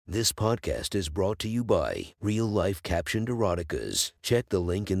This podcast is brought to you by Real Life Captioned Eroticas. Check the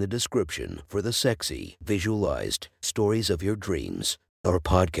link in the description for the sexy, visualized stories of your dreams. Our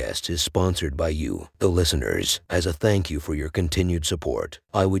podcast is sponsored by you, the listeners. As a thank you for your continued support,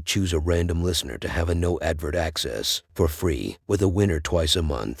 I would choose a random listener to have a no advert access for free with a winner twice a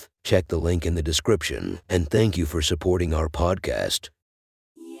month. Check the link in the description, and thank you for supporting our podcast.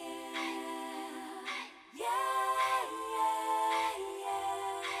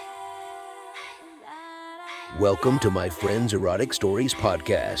 Welcome to my Friends Erotic Stories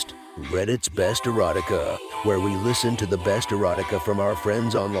podcast, Reddit's Best Erotica, where we listen to the best erotica from our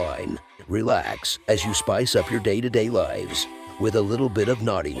friends online. Relax as you spice up your day-to-day lives with a little bit of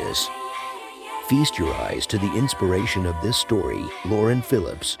naughtiness. Feast your eyes to the inspiration of this story, Lauren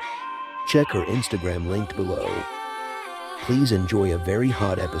Phillips. Check her Instagram linked below. Please enjoy a very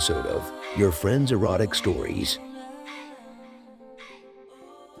hot episode of Your Friends Erotic Stories.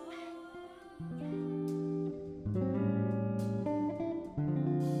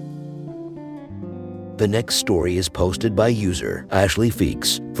 The next story is posted by user Ashley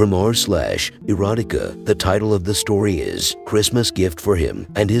Feeks from r/erotica. The title of the story is Christmas Gift for Him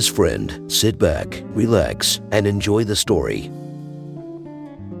and His Friend. Sit back, relax, and enjoy the story.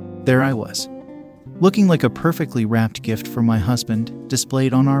 There I was, looking like a perfectly wrapped gift for my husband,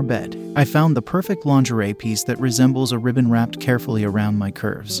 displayed on our bed. I found the perfect lingerie piece that resembles a ribbon wrapped carefully around my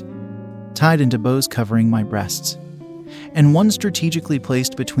curves, tied into bows covering my breasts, and one strategically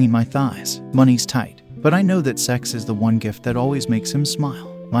placed between my thighs. Money's tight, but I know that sex is the one gift that always makes him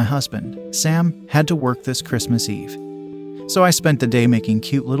smile. My husband, Sam, had to work this Christmas Eve, so I spent the day making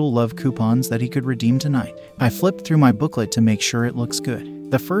cute little love coupons that he could redeem tonight. I flipped through my booklet to make sure it looks good.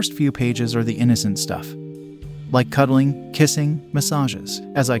 The first few pages are the innocent stuff, like cuddling, kissing, massages.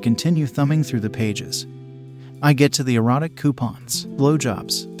 As I continue thumbing through the pages, I get to the erotic coupons,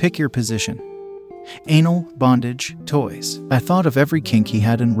 blowjobs, pick your position, anal, bondage, toys. I thought of every kink he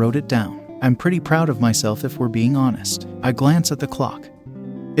had and wrote it down. I'm pretty proud of myself if we're being honest. I glance at the clock.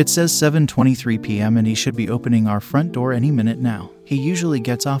 It says 7:23 p.m. and he should be opening our front door any minute now. He usually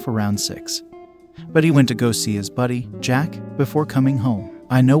gets off around 6. But he went to go see his buddy, Jack, before coming home.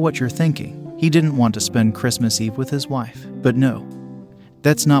 I know what you're thinking. He didn't want to spend Christmas Eve with his wife. But no,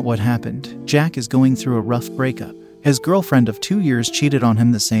 that's not what happened. Jack is going through a rough breakup. His girlfriend of 2 years cheated on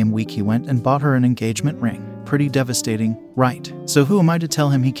him the same week he went and bought her an engagement ring. Pretty devastating, right? So who am I to tell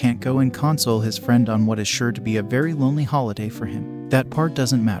him he can't go and console his friend on what is sure to be a very lonely holiday for him? That part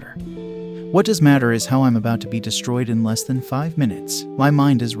doesn't matter. What does matter is how I'm about to be destroyed in less than 5 minutes. My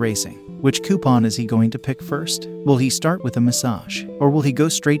mind is racing. Which coupon is he going to pick first? Will he start with a massage? Or will he go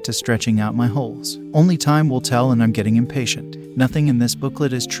straight to stretching out my holes? Only time will tell, and I'm getting impatient. Nothing in this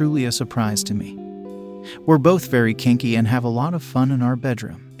booklet is truly a surprise to me. We're both very kinky and have a lot of fun in our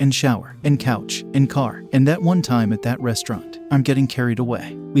bedroom, in shower, in couch, in car, and that one time at that restaurant. I'm getting carried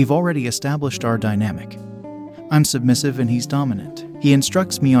away. We've already established our dynamic. I'm submissive and he's dominant. He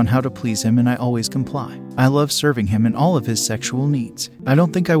instructs me on how to please him and I always comply. I love serving him in all of his sexual needs. I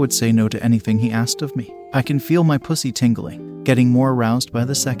don't think I would say no to anything he asked of me. I can feel my pussy tingling, getting more aroused by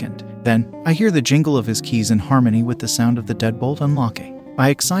the second. Then, I hear the jingle of his keys in harmony with the sound of the deadbolt unlocking. I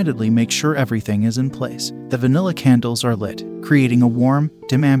excitedly make sure everything is in place. The vanilla candles are lit, creating a warm,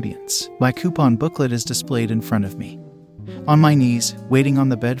 dim ambience. My coupon booklet is displayed in front of me. On my knees, waiting on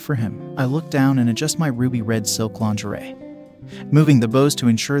the bed for him, I look down and adjust my ruby red silk lingerie, moving the bows to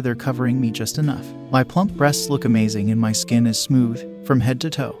ensure they're covering me just enough. My plump breasts look amazing and my skin is smooth from head to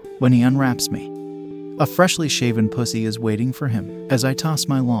toe. When he unwraps me, a freshly shaven pussy is waiting for him as I toss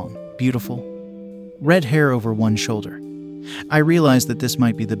my long, beautiful, red hair over one shoulder. I realize that this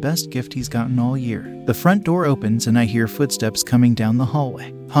might be the best gift he's gotten all year. The front door opens and I hear footsteps coming down the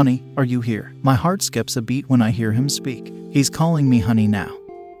hallway. Honey, are you here? My heart skips a beat when I hear him speak. He's calling me honey now.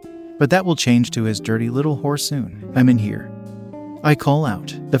 But that will change to his dirty little whore soon. I'm in here. I call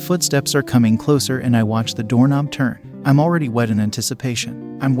out. The footsteps are coming closer and I watch the doorknob turn. I'm already wet in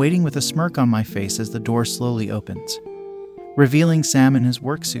anticipation. I'm waiting with a smirk on my face as the door slowly opens, revealing Sam in his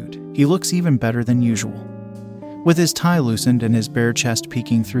work suit. He looks even better than usual, with his tie loosened and his bare chest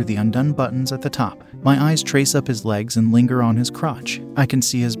peeking through the undone buttons at the top. My eyes trace up his legs and linger on his crotch. I can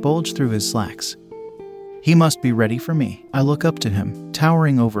see his bulge through his slacks. He must be ready for me. I look up to him,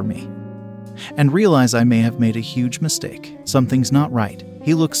 towering over me, and realize I may have made a huge mistake. Something's not right.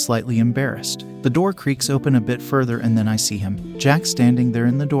 He looks slightly embarrassed. The door creaks open a bit further and then I see him, Jack, standing there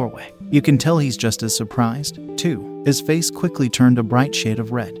in the doorway. You can tell he's just as surprised, too. His face quickly turned a bright shade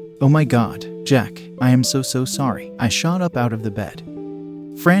of red. Oh my God, Jack, I am so sorry. I shot up out of the bed,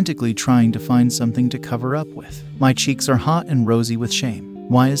 frantically trying to find something to cover up with. My cheeks are hot and rosy with shame.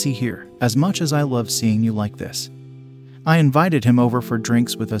 Why is he here? As much as I love seeing you like this. I invited him over for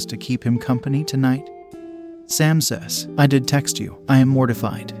drinks with us to keep him company tonight. Sam says, I did text you. I am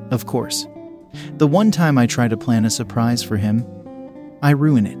mortified, of course. The one time I try to plan a surprise for him, I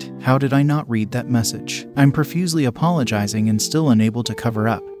ruin it. How did I not read that message? I'm profusely apologizing and still unable to cover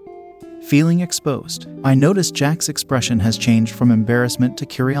up. Feeling exposed, I notice Jack's expression has changed from embarrassment to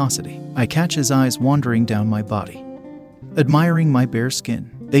curiosity. I catch his eyes wandering down my body, admiring my bare skin.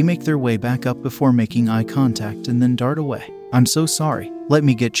 They make their way back up before making eye contact and then dart away. I'm so sorry. Let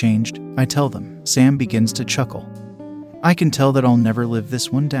me get changed, I tell them. Sam begins to chuckle. I can tell that I'll never live this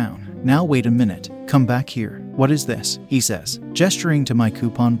one down. Now wait a minute. Come back here. What is this? He says, gesturing to my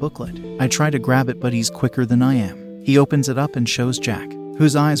coupon booklet. I try to grab it, but he's quicker than I am. He opens it up and shows Jack,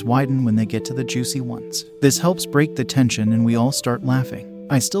 whose eyes widen when they get to the juicy ones. This helps break the tension and we all start laughing.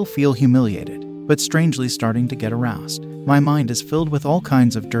 I still feel humiliated, but strangely starting to get aroused. My mind is filled with all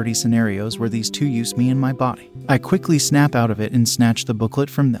kinds of dirty scenarios where these two use me and my body. I quickly snap out of it and snatch the booklet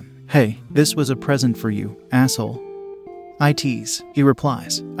from them. Hey, this was a present for you, asshole. I tease. He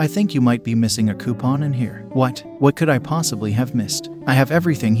replies, I think you might be missing a coupon in here. What? What could I possibly have missed? I have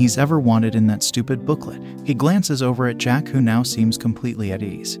everything he's ever wanted in that stupid booklet. He glances over at Jack, who now seems completely at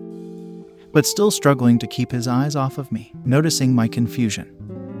ease, but still struggling to keep his eyes off of me, noticing my confusion.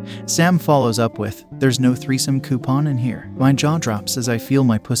 Sam follows up with, there's no threesome coupon in here. My jaw drops as I feel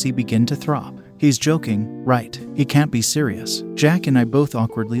my pussy begin to throb. He's joking, right? He can't be serious. Jack and I both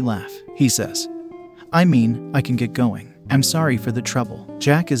awkwardly laugh. He says, I mean, I can get going. I'm sorry for the trouble.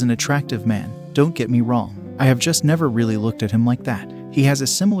 Jack is an attractive man, don't get me wrong. I have just never really looked at him like that. He has a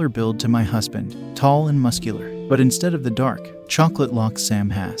similar build to my husband, tall and muscular, but instead of the dark, chocolate locks Sam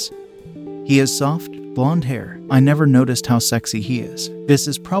has, he has soft, blonde hair. I never noticed how sexy he is. This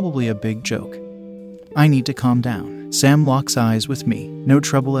is probably a big joke. I need to calm down. Sam locks eyes with me. No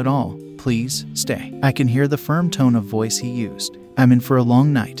trouble at all. Please, stay. I can hear the firm tone of voice he used. I'm in for a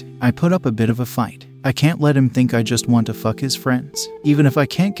long night. I put up a bit of a fight. I can't let him think I just want to fuck his friends. Even if I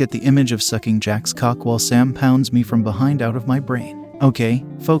can't get the image of sucking Jack's cock while Sam pounds me from behind out of my brain. Okay,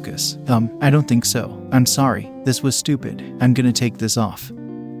 focus. I don't think so. I'm sorry. This was stupid. I'm gonna take this off.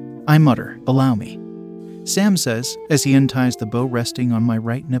 I mutter, allow me. Sam says, as he unties the bow resting on my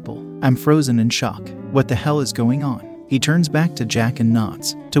right nipple. I'm frozen in shock. What the hell is going on? He turns back to Jack and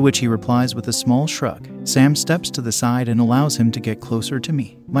nods, to which he replies with a small shrug. Sam steps to the side and allows him to get closer to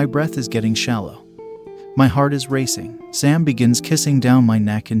me. My breath is getting shallow. My heart is racing. Sam begins kissing down my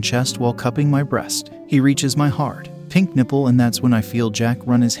neck and chest while cupping my breast. He reaches my hard, pink nipple, and that's when I feel Jack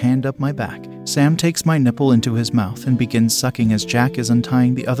run his hand up my back. Sam takes my nipple into his mouth and begins sucking as Jack is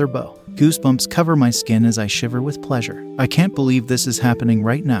untying the other bow. Goosebumps cover my skin as I shiver with pleasure. I can't believe this is happening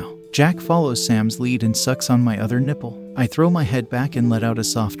right now. Jack follows Sam's lead and sucks on my other nipple. I throw my head back and let out a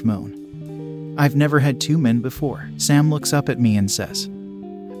soft moan. I've never had two men before. Sam looks up at me and says,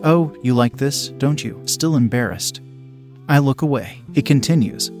 Oh, you like this, don't you? Still embarrassed. I look away. He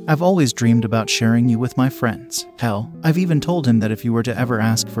continues, I've always dreamed about sharing you with my friends. Hell, I've even told him that if you were to ever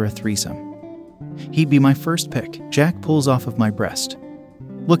ask for a threesome, he'd be my first pick. Jack pulls off of my breast,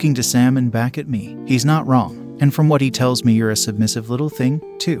 looking to Sam and back at me. He's not wrong. And from what he tells me, you're a submissive little thing,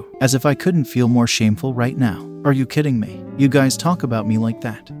 too. As if I couldn't feel more shameful right now. Are you kidding me? You guys talk about me like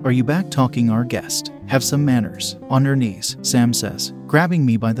that. Are you back talking our guest? Have some manners. On your knees, Sam says, grabbing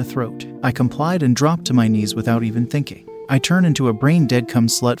me by the throat. I complied and dropped to my knees without even thinking. I turn into a brain-dead cum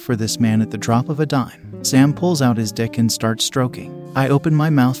slut for this man at the drop of a dime. Sam pulls out his dick and starts stroking. I open my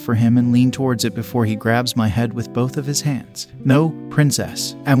mouth for him and lean towards it before he grabs my head with both of his hands. No,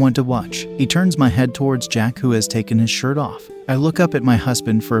 princess, I want to watch. He turns my head towards Jack, who has taken his shirt off. I look up at my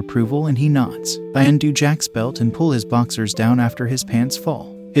husband for approval and he nods. I undo Jack's belt and pull his boxers down after his pants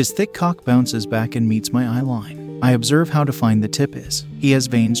fall. His thick cock bounces back and meets my eye line. I observe how defined the tip is. He has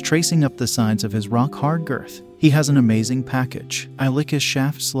veins tracing up the sides of his rock-hard girth. He has an amazing package. I lick his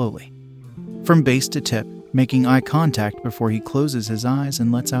shaft slowly, from base to tip, making eye contact before he closes his eyes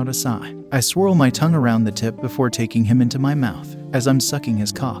and lets out a sigh. I swirl my tongue around the tip before taking him into my mouth as I'm sucking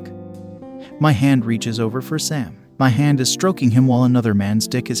his cock. My hand reaches over for Sam. My hand is stroking him while another man's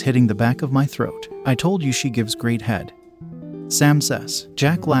dick is hitting the back of my throat. I told you she gives great head, Sam says.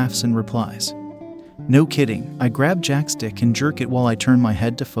 Jack laughs and replies, no kidding. I grab Jack's dick and jerk it while I turn my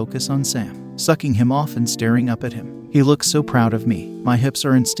head to focus on Sam, sucking him off and staring up at him. He looks so proud of me. My hips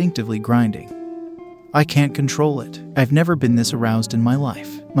are instinctively grinding. I can't control it. I've never been this aroused in my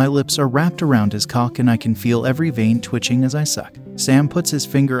life. My lips are wrapped around his cock and I can feel every vein twitching as I suck. Sam puts his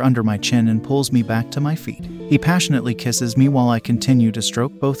finger under my chin and pulls me back to my feet. He passionately kisses me while I continue to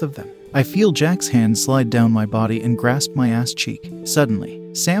stroke both of them. I feel Jack's hand slide down my body and grasp my ass cheek.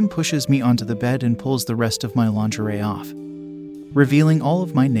 Suddenly, Sam pushes me onto the bed and pulls the rest of my lingerie off, revealing all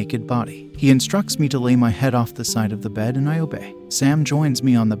of my naked body. He instructs me to lay my head off the side of the bed and I obey. Sam joins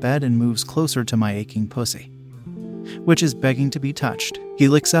me on the bed and moves closer to my aching pussy, which is begging to be touched. He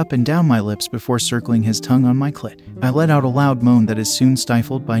licks up and down my lips before circling his tongue on my clit. I let out a loud moan that is soon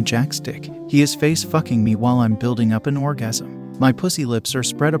stifled by Jack's dick. He is face fucking me while I'm building up an orgasm. My pussy lips are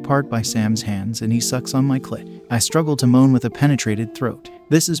spread apart by Sam's hands and he sucks on my clit. I struggle to moan with a penetrated throat.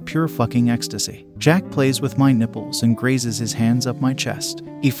 This is pure fucking ecstasy. Jack plays with my nipples and grazes his hands up my chest.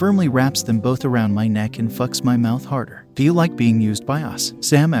 He firmly wraps them both around my neck and fucks my mouth harder. Do you like being used by us?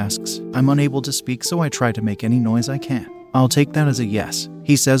 Sam asks. I'm unable to speak, so I try to make any noise I can. I'll take that as a yes,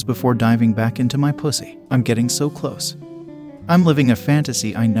 he says before diving back into my pussy. I'm getting so close. I'm living a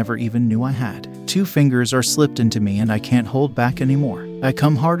fantasy I never even knew I had. 2 fingers are slipped into me and I can't hold back anymore. I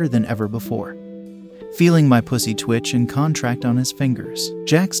come harder than ever before, feeling my pussy twitch and contract on his fingers.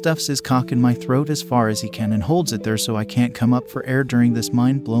 Jack stuffs his cock in my throat as far as he can and holds it there so I can't come up for air during this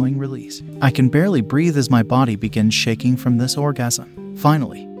mind-blowing release. I can barely breathe as my body begins shaking from this orgasm.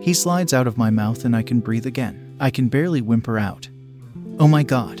 Finally, he slides out of my mouth and I can breathe again. I can barely whimper out, "Oh my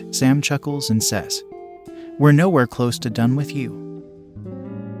God." Sam chuckles and says, "We're nowhere close to done with you."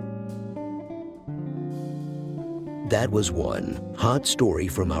 That was one hot story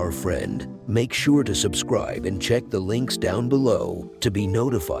from our friend. Make sure to subscribe and check the links down below to be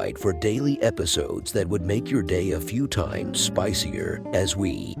notified for daily episodes that would make your day a few times spicier as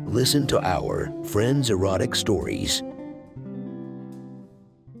we listen to our friends' erotic stories.